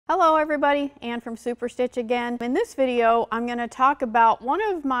Hello everybody, Ann from Super Stitch again. In this video, I'm going to talk about one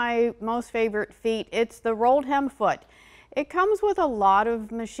of my most favorite feet. It's the rolled hem foot. It comes with a lot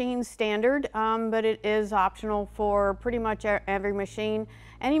of machines standard, but it is optional for pretty much every machine.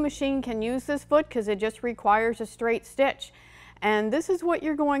 Any machine can use this foot because it just requires a straight stitch. And this is what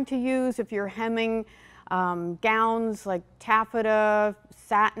you're going to use if you're hemming gowns like taffeta,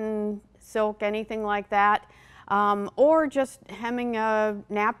 satin, silk, anything like that. Or just hemming a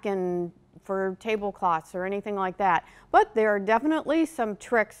napkin for tablecloths or anything like that. But there are definitely some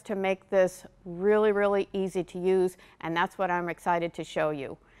tricks to make this really easy to use, and that's what I'm excited to show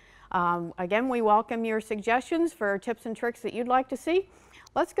you. Again, we welcome your suggestions for tips and tricks that you'd like to see.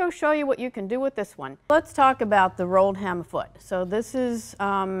 Let's go show you what you can do with this one. Let's talk about the rolled hem foot. So this is,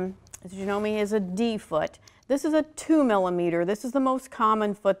 as you know me, is a D foot. This is a 2 millimeter. This is the most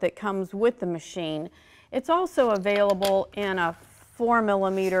common foot that comes with the machine. It's also available in a 4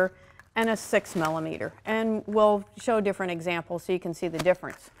 millimeter and a 6 millimeter, and we'll show different examples so you can see the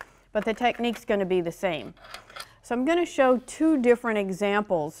difference. But the technique's going to be the same. So I'm going to show two different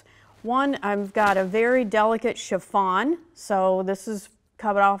examples. One, I've got a very delicate chiffon, so this is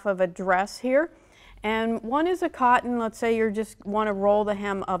cut off of a dress here. And one is a cotton, let's say you just want to roll the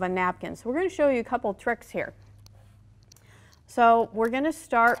hem of a napkin. So we're going to show you a couple tricks here. So we're going to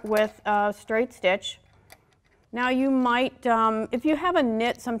start with a straight stitch. Now you might, if you have a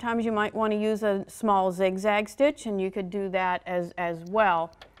knit, sometimes you might want to use a small zigzag stitch, and you could do that as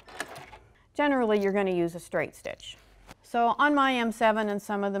well. Generally, you're going to use a straight stitch. So on my M7 and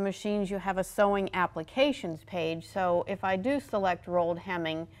some of the machines, you have a sewing applications page. So if I do select rolled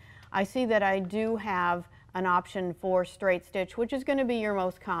hemming, I see that I do have an option for straight stitch, which is going to be your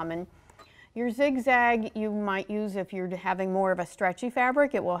most common. Your zigzag you might use if you're having more of a stretchy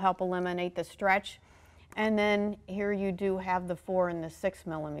fabric. It will help eliminate the stretch. And then here you do have the 4 and the 6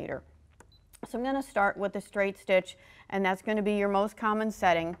 millimeter. So I'm going to start with the straight stitch, and that's going to be your most common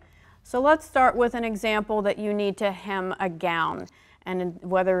setting. So let's start with an example that you need to hem a gown, and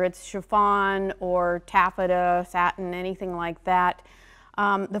whether it's chiffon or taffeta, satin, anything like that.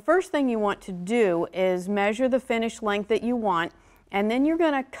 The first thing you want to do is measure the finished length that you want, and then you're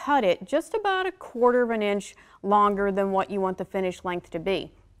going to cut it just about 1/4 of an inch longer than what you want the finished length to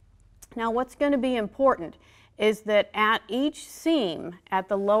be. Now what's going to be important is that at each seam, at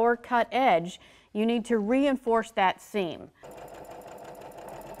the lower cut edge, you need to reinforce that seam.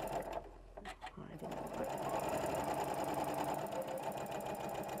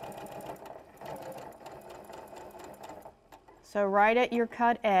 So right at your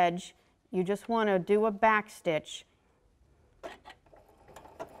cut edge, you just want to do a back stitch.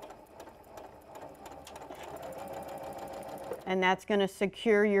 And that's going to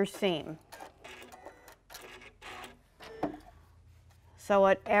secure your seam.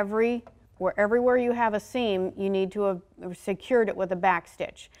 So everywhere you have a seam, you need to have secured it with a back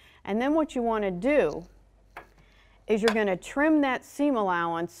stitch. And then what you want to do is you're going to trim that seam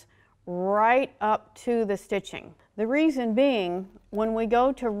allowance right up to the stitching. The reason being, when we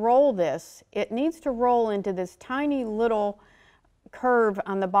go to roll this, it needs to roll into this tiny little curve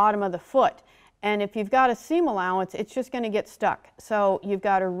on the bottom of the foot. And if you've got a seam allowance, it's just going to get stuck. So you've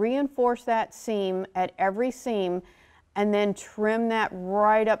got to reinforce that seam at every seam and then trim that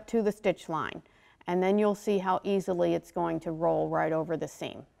right up to the stitch line. And then you'll see how easily it's going to roll right over the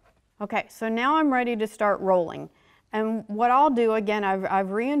seam. Okay, so now I'm ready to start rolling. And what I'll do, again, I've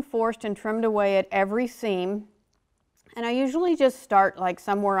reinforced and trimmed away at every seam. And I usually just start like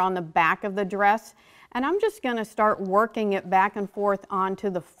somewhere on the back of the dress. And I'm just going to start working it back and forth onto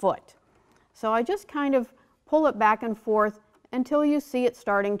the foot. So I just kind of pull it back and forth until you see it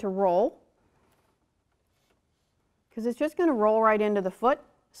starting to roll. Because it's just going to roll right into the foot.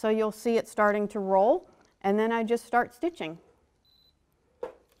 So you'll see it starting to roll. And then I just start stitching.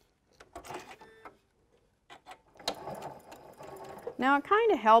 Now it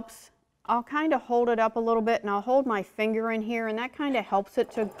kind of helps. I'll kind of hold it up a little bit, and I'll hold my finger in here, and that kind of helps it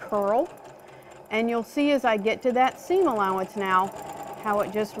to curl. And you'll see as I get to that seam allowance now, how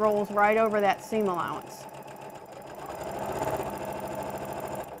it just rolls right over that seam allowance.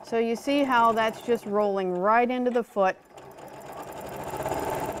 So you see how that's just rolling right into the foot,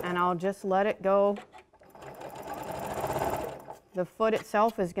 and I'll just let it go. The foot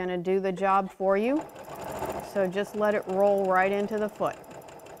itself is going to do the job for you, so just let it roll right into the foot.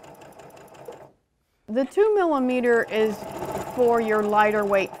 The 2 millimeter is for your lighter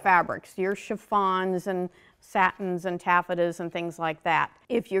weight fabrics, your chiffons and satins and taffetas and things like that.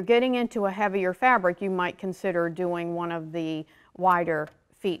 If you're getting into a heavier fabric, you might consider doing one of the wider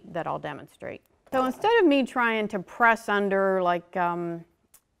feet that I'll demonstrate. So instead of me trying to press under like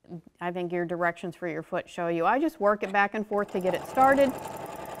I think your directions for your foot show you. I just work it back and forth to get it started.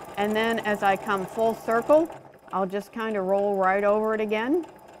 And then as I come full circle, I'll just kind of roll right over it again.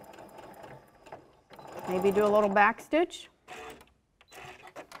 Maybe do a little back stitch.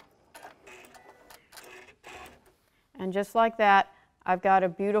 And just like that, I've got a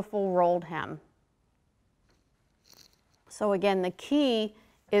beautiful rolled hem. So again, the key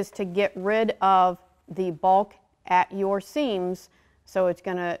is to get rid of the bulk at your seams, so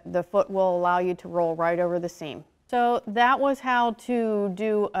the foot will allow you to roll right over the seam. So that was how to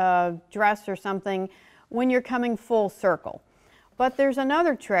do a dress or something when you're coming full circle. But there's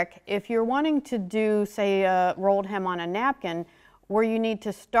another trick if you're wanting to do, say, a rolled hem on a napkin, where you need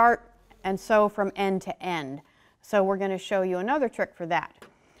to start and sew from end to end. So we're going to show you another trick for that.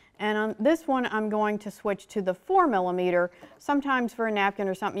 And on this one, I'm going to switch to the 4mm. Sometimes for a napkin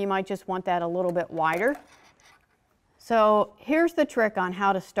or something, you might just want that a little bit wider. So here's the trick on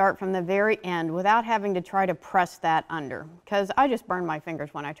how to start from the very end without having to try to press that under, because I just burn my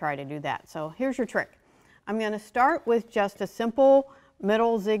fingers when I try to do that. So here's your trick. I'm going to start with just a simple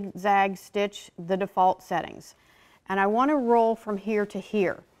middle zigzag stitch, the default settings. And I want to roll from here to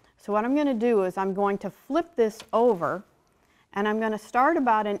here. So what I'm going to do is I'm going to flip this over, and I'm going to start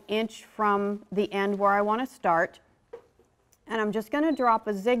about an inch from the end where I want to start, and I'm just going to drop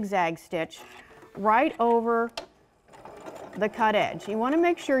a zigzag stitch right over the cut edge. You want to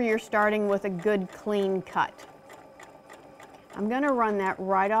make sure you're starting with a good clean cut. I'm going to run that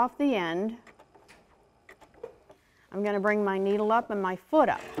right off the end. I'm going to bring my needle up and my foot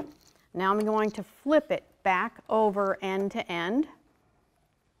up. Now I'm going to flip it back over end to end.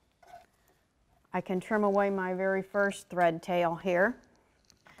 I can trim away my very first thread tail here.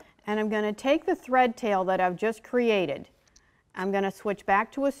 And I'm going to take the thread tail that I've just created. I'm going to switch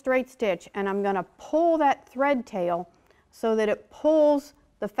back to a straight stitch, and I'm going to pull that thread tail so that it pulls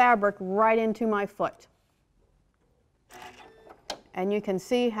the fabric right into my foot. And you can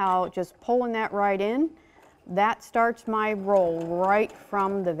see how just pulling that right in, that starts my roll right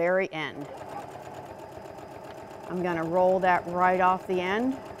from the very end. I'm going to roll that right off the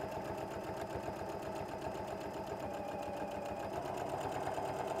end.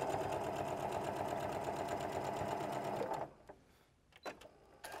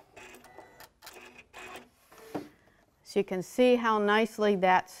 So you can see how nicely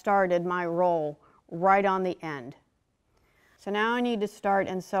that started my roll right on the end. So now I need to start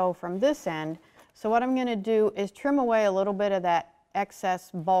and sew from this end. So what I'm going to do is trim away a little bit of that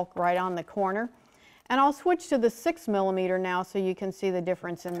excess bulk right on the corner. And I'll switch to the 6mm now so you can see the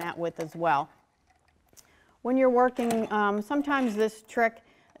difference in that width as well. When you're working, sometimes this trick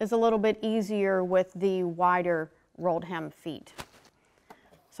is a little bit easier with the wider rolled hem feet.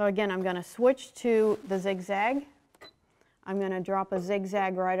 So again, I'm going to switch to the zigzag. I'm going to drop a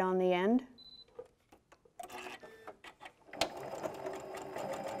zigzag right on the end.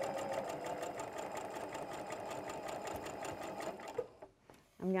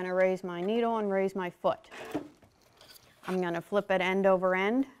 I'm going to raise my needle and raise my foot. I'm going to flip it end over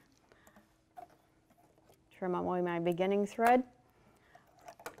end. Trim away my beginning thread.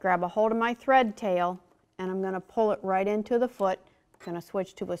 Grab a hold of my thread tail, and I'm going to pull it right into the foot. I'm going to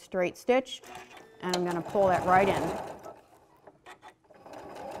switch to a straight stitch, and I'm going to pull that right in.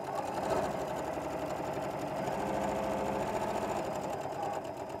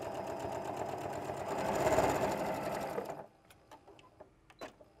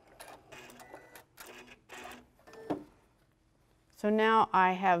 So now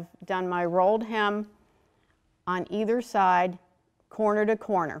I have done my rolled hem on either side, corner to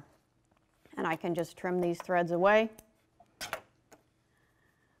corner. And I can just trim these threads away.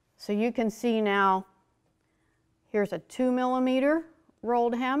 So you can see now, here's a 2mm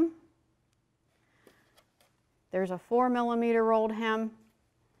rolled hem. There's a 4mm rolled hem.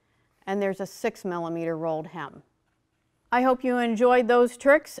 And there's a 6mm rolled hem. I hope you enjoyed those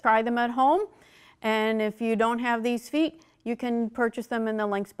tricks. Try them at home. And if you don't have these feet, you can purchase them in the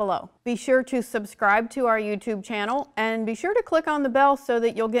links below. Be sure to subscribe to our YouTube channel and be sure to click on the bell so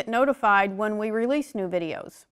that you'll get notified when we release new videos.